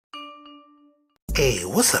Hey,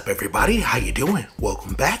 what's up everybody? How you doing?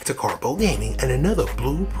 Welcome back to Karpo Gaming and another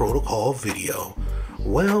Blue Protocol video.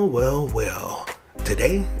 Well.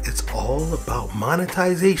 Today it's all about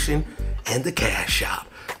monetization and the cash shop.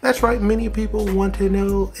 That's right, many people want to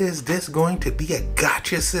know, is this going to be a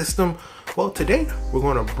gotcha system? Well, today we're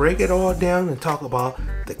going to break it all down and talk about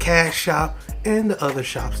the cash shop and the other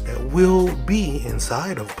shops that will be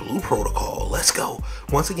inside of Blue Protocol. Let's go.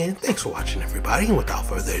 Once again, thanks for watching everybody, and without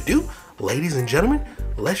further ado, ladies and gentlemen,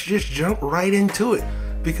 let's just jump right into it,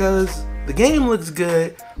 because the game looks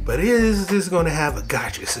good, but is this going to have a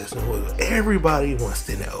gotcha system? What everybody wants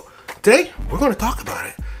to know. Today we're going to talk about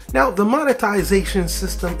it. Now, the monetization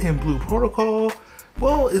system in Blue Protocol,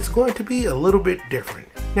 well, it's going to be a little bit different.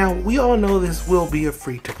 Now, we all know this will be a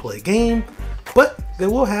free-to-play game, but they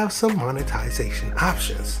will have some monetization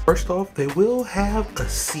options. First off, they will have a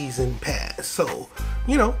season pass. So,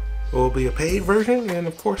 there will be a paid version, and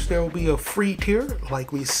of course there will be a free tier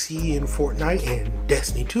like we see in Fortnite and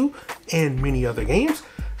Destiny 2 and many other games.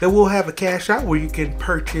 They will have a cash out where you can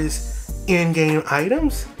purchase in-game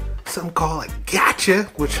items, some call it gacha,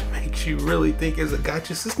 which makes you really think it's a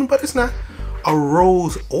gacha system, but it's not. A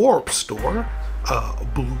Rose Orb store, a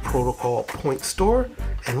Blue Protocol point store,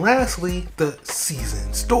 and lastly the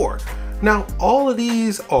season store. Now, all of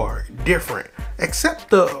these are different, except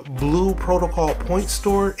the Blue Protocol point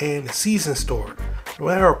store and the season store. They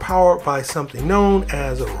are powered by something known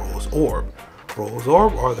as a Rose Orb. Rose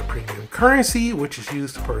Orb are the premium currency, which is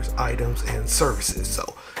used to purchase items and services.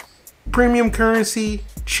 So, premium currency,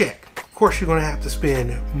 check. Of course, you're going to have to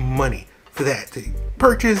spend money for that to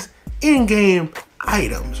purchase in-game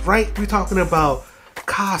items, right? We're talking about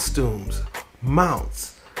costumes,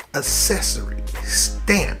 mounts, accessories,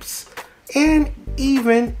 stamps, and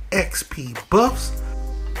even XP buffs,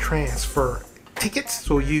 transfer tickets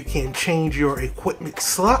so you can change your equipment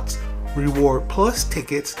slots, reward plus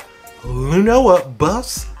tickets, Lunoa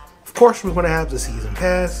buffs. Of course, we're going to have the season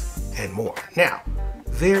pass and more. Now,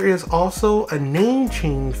 there is also a name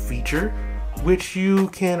change feature which you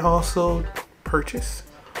can also purchase,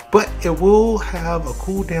 but it will have a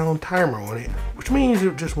cooldown timer on it, which means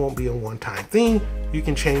it just won't be a one-time thing. You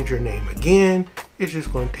can change your name again. It's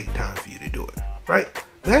just going to take time for you to do it, right?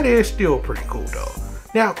 That is still pretty cool though.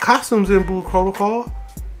 Now, costumes in Blue Protocol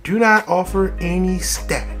do not offer any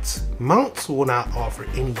stats. Mounts will not offer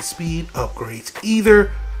any speed upgrades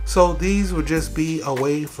either. So these will just be a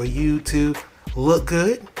way for you to look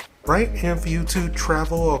good, right? And for you to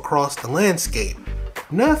travel across the landscape.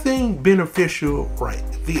 Nothing beneficial right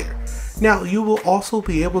there. Now, you will also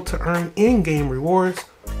be able to earn in-game rewards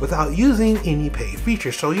without using any paid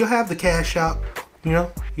features. So you'll have the cash shop,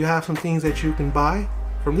 you have some things that you can buy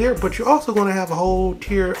from there, but you're also going to have a whole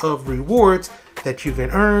tier of rewards that you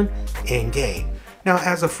can earn in-game. Now,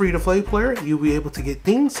 as a free-to-play player, you'll be able to get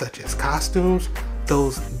things such as costumes,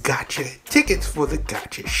 those gotcha tickets for the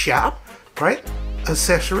gotcha shop, right?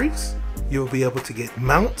 Accessories, you'll be able to get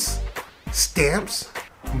mounts, stamps,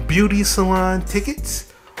 beauty salon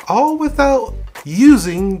tickets, all without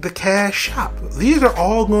using the cash shop. These are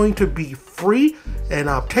all going to be free and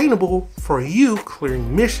obtainable for you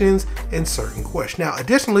clearing missions and certain quests. Now,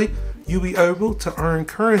 additionally, you'll be able to earn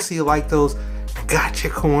currency like those gotcha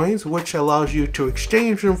coins, which allows you to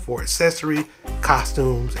exchange them for accessory,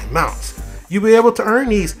 costumes, and mounts. You'll be able to earn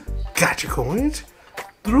these gotcha coins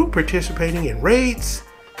through participating in raids,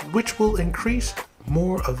 which will increase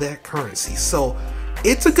more of that currency. So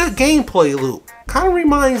it's a good gameplay loop. Kind of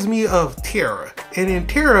reminds me of Terra. And in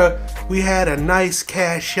Terra, we had a nice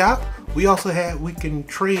cash shop. We also we can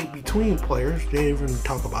trade between players. They didn't even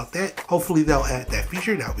talk about that. Hopefully they'll add that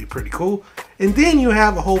feature. That'll be pretty cool. And then you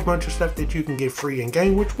have a whole bunch of stuff that you can get free in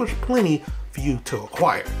game, which was plenty for you to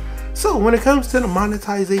acquire. So when it comes to the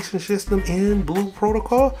monetization system in Blue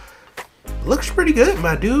Protocol, looks pretty good,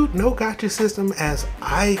 my dude. No gotcha system as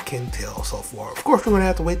I can tell so far. Of course, we're going to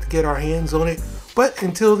have to wait to get our hands on it. But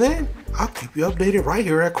until then, I'll keep you updated right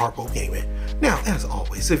here at Karpo Gaming. Now, as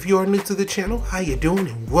always, if you are new to the channel, how you doing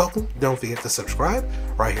and welcome. Don't forget to subscribe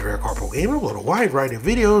right here at Karpo Gaming. We'll upload a wide variety of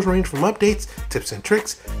videos range from updates, tips and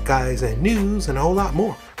tricks, guides and news, and a whole lot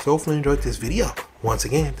more. So hopefully you enjoyed this video. Once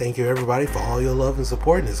again, thank you everybody for all your love and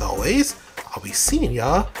support. And as always, I'll be seeing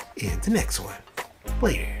y'all in the next one.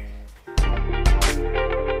 Later.